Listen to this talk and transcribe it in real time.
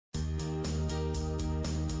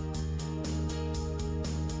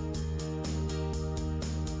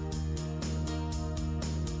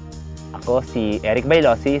Ako si Eric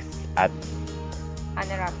Bailosis at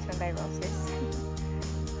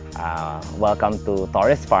welcome to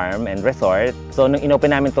Torres Farm and Resort. So nung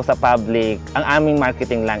inopen namin to sa public, ang aming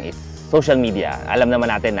marketing lang is social media. Alam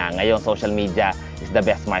naman natin na ngayon social media is the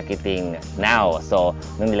best marketing now. So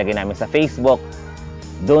nung nilagay namin sa Facebook,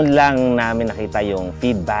 doon lang namin nakita yung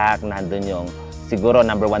feedback, nandun yung siguro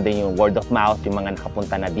number one din yung word of mouth, yung mga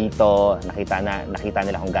nakapunta na dito, nakita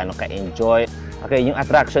nila kung gaano ka-enjoy. Okay, yung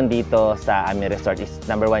attraction dito sa aming resort is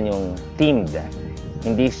number one yung themed.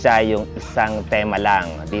 Hindi siya yung isang tema lang.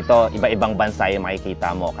 Dito, iba-ibang bansa yung makikita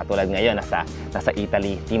mo. Katulad ngayon, nasa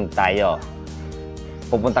Italy themed tayo.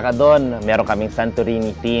 Pupunta ka doon, meron kaming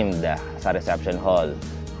Santorini themed sa reception hall.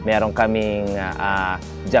 Meron kaming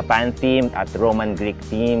Japan themed at Roman Greek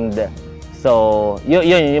themed. So, yun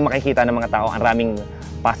yung makikita ng mga tao. Ang raming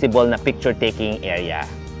possible na picture-taking area.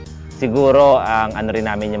 Siguro, ang ano rin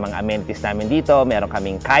namin yung mga amenities namin dito, meron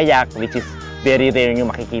kaming kayak, which is very rare yung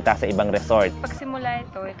makikita sa ibang resort. Pagsimula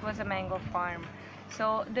ito, it was a mango farm.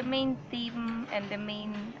 So, the main theme and the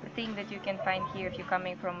main thing that you can find here if you're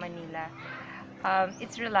coming from Manila,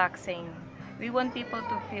 it's relaxing. We want people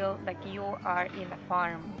to feel like you are in a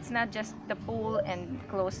farm. It's not just the pool and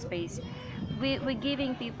closed space. We're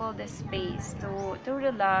giving people the space to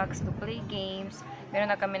relax, to play games. Meron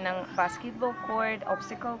na kami ng basketball court,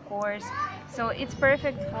 obstacle course. So it's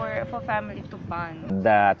perfect for family to bond.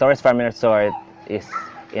 The Torres Farm Resort is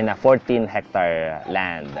in a 14-hectare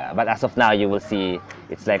land. But as of now, you will see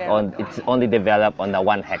it's like it's only developed on the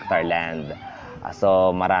 1-hectare land.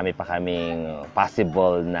 So marami pa kaming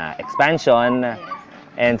possible na expansion. Yes.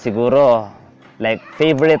 And siguro, like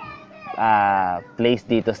favorite place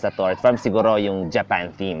dito sa Torres Farm, siguro yung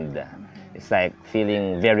Japan themed. It's like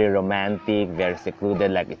feeling very romantic, very secluded,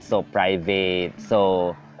 like it's so private.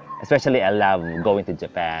 So, especially I love going to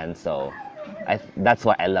Japan. So, that's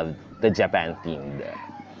why I love the Japan themed.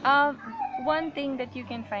 One thing that you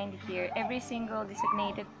can find here, every single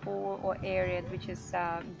designated pool or area which is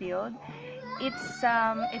built, it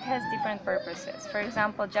has different purposes. For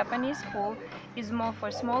example, Japanese pool is more for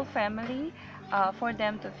small family, for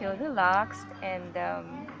them to feel relaxed and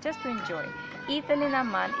just to enjoy. Italy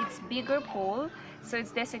naman, it's bigger pool, so it's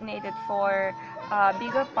designated for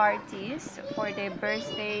bigger parties, for their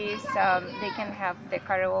birthdays. They can have the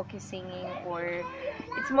karaoke singing, or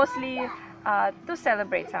it's mostly to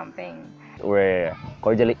celebrate something. We're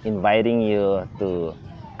cordially inviting you to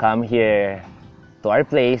come here to our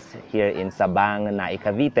place here in Sabang, Naik,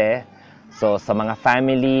 Cavite. So sa mga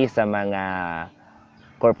family, sa mga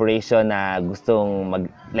corporation na gustong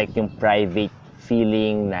like yung private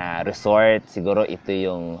feeling na resort, siguro ito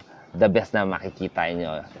yung the best na makikita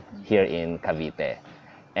nyo here in Cavite.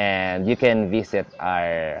 And you can visit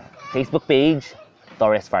our Facebook page,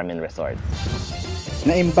 Torres Farm and Resort.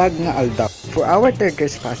 Naimbag na aldak. For our third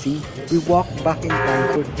Spasi, we walked back in time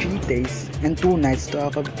for 3 days and 2 nights to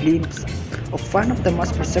have a glimpse of one of the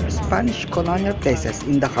most preserved Spanish colonial places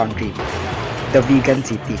in the country, the Vegan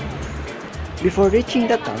City. Before reaching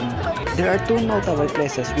the town, there are 2 notable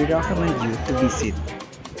places we recommend you to visit.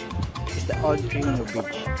 It's the Old Greenwood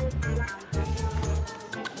Beach.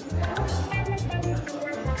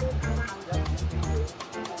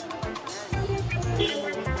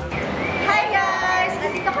 Hi guys!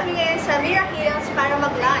 Nandito kami ngayon sa Mira Hills para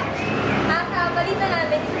mag-lunch. Balita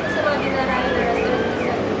namin dito sa mga dinarayo na restaurant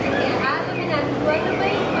sa kaya alamin namin kung ano ba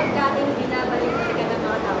yung pagkain binabalik talaga ng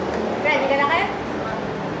mga tao. Ready ka na kayo?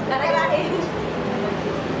 Tara!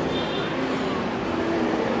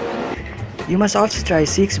 You must also try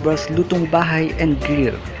 6 Bros Lutong Bahay and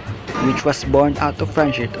Grill, which was born out of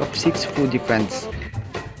friendship of 6 foodie friends.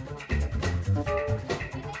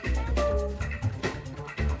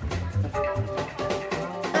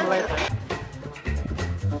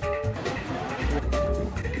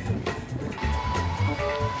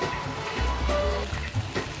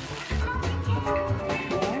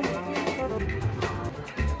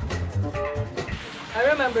 I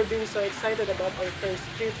remember being so excited about our first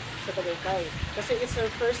trip sa Tagaytay kasi it's our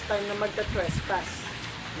first time na magta-trespass.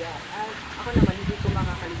 Yeah, ako naman hindi ko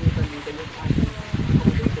makakalimutan dito yung aking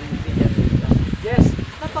accommodation ng Villanita. Yes,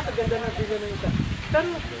 napakaganda ng Villanita. Pero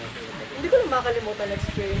hindi ko lang makakalimutan na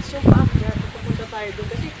experience yung paakyat kung pupunta tayo doon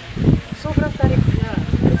kasi sobrang tarik niya.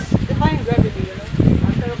 It's defying gravity, you know?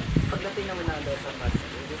 Pero pagdating naman na doon sa bus,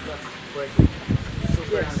 it was worth it.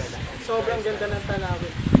 Super ang ganda. Sobrang ganda ng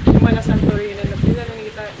tanawin. Yung mga Santorini na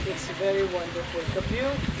Villanita, it's very wonderful. The view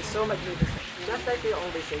is so magnificent. Just like we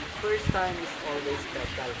always say, first time is always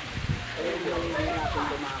special. Kaya yung hindi natin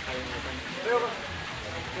ito makakalimutan. Pero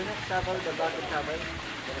when I travel, the Baguio travel,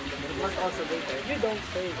 it was also great. You don't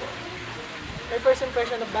say. My first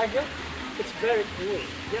impression of Baguio, It's very cool.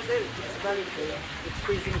 Yes, sir. It's very cool. It's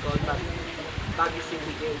freezing cold, but Baguio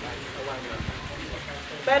City gave us a warm-up.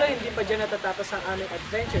 Pero hindi pa dyan natatapos ang aming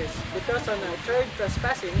adventures because on our third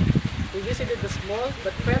trespassing, we visited the small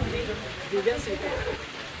but friendly vegan city.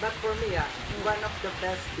 But for me, one of the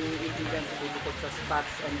best thing in vegan city because sa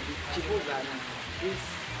spots and Chibugan is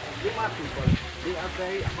yung mga people. They are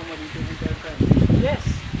very accommodating and they're friendly. Yes,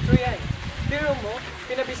 true yan. Pero mo,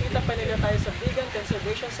 pinabisita pa nila tayo sa Vegan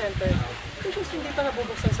Conservation Center which is hindi pa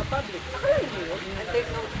nabubuksan sa public. Akala niyo yun? And take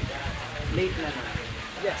note, late na na.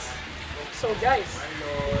 Yes. So guys,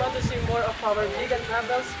 if you want to see more of our vegan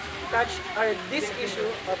travels, catch this issue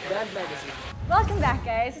of Brand Magazine. Welcome back,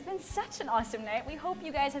 guys. It's been such an awesome night. We hope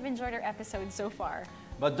you guys have enjoyed our episode so far.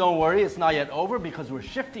 But don't worry, it's not yet over because we're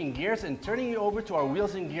shifting gears and turning you over to our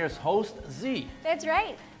Wheels and Gears host, Z. That's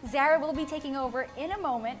right. Zara will be taking over in a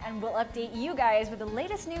moment and will update you guys with the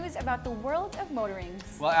latest news about the world of motoring.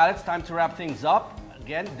 Well, Alex, time to wrap things up.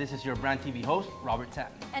 Again, this is your Brand TV host, Robert Tan.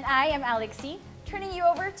 And I am Alexi, turning you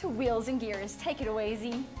over to Wheels and Gears. Take it away,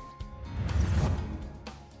 Z.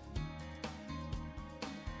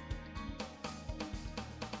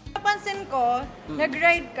 Napansin ko,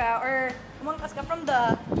 nag-ride ka or umangkas ka from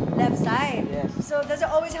the left side. Yes. So does it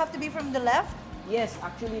always have to be from the left? Yes,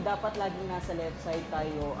 actually dapat laging nasa left side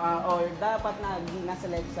tayo or dapat laging nasa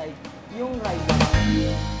left side yung rider.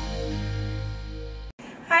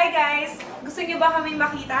 Hi guys! Gusto niyo ba kaming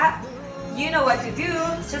makita? You know what to do.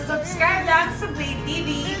 Just subscribe lang sa Blade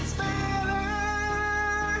TV.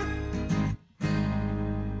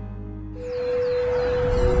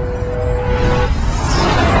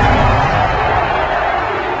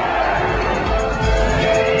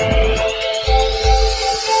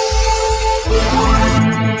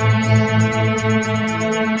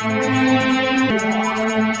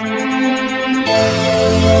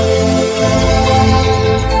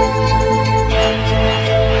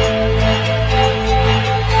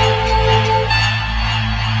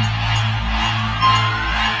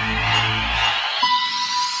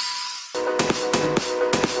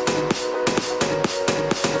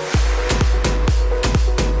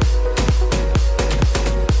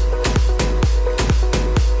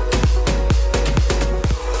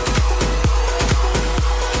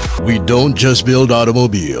 We don't just build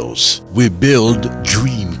automobiles, we build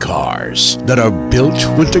dream cars that are built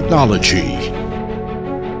with technology.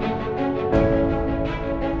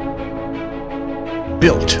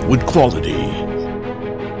 Built with quality.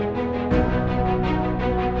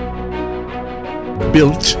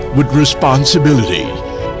 Built with responsibility.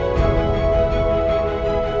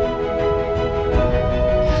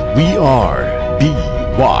 We are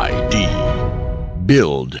BYD.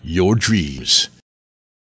 Build your dreams.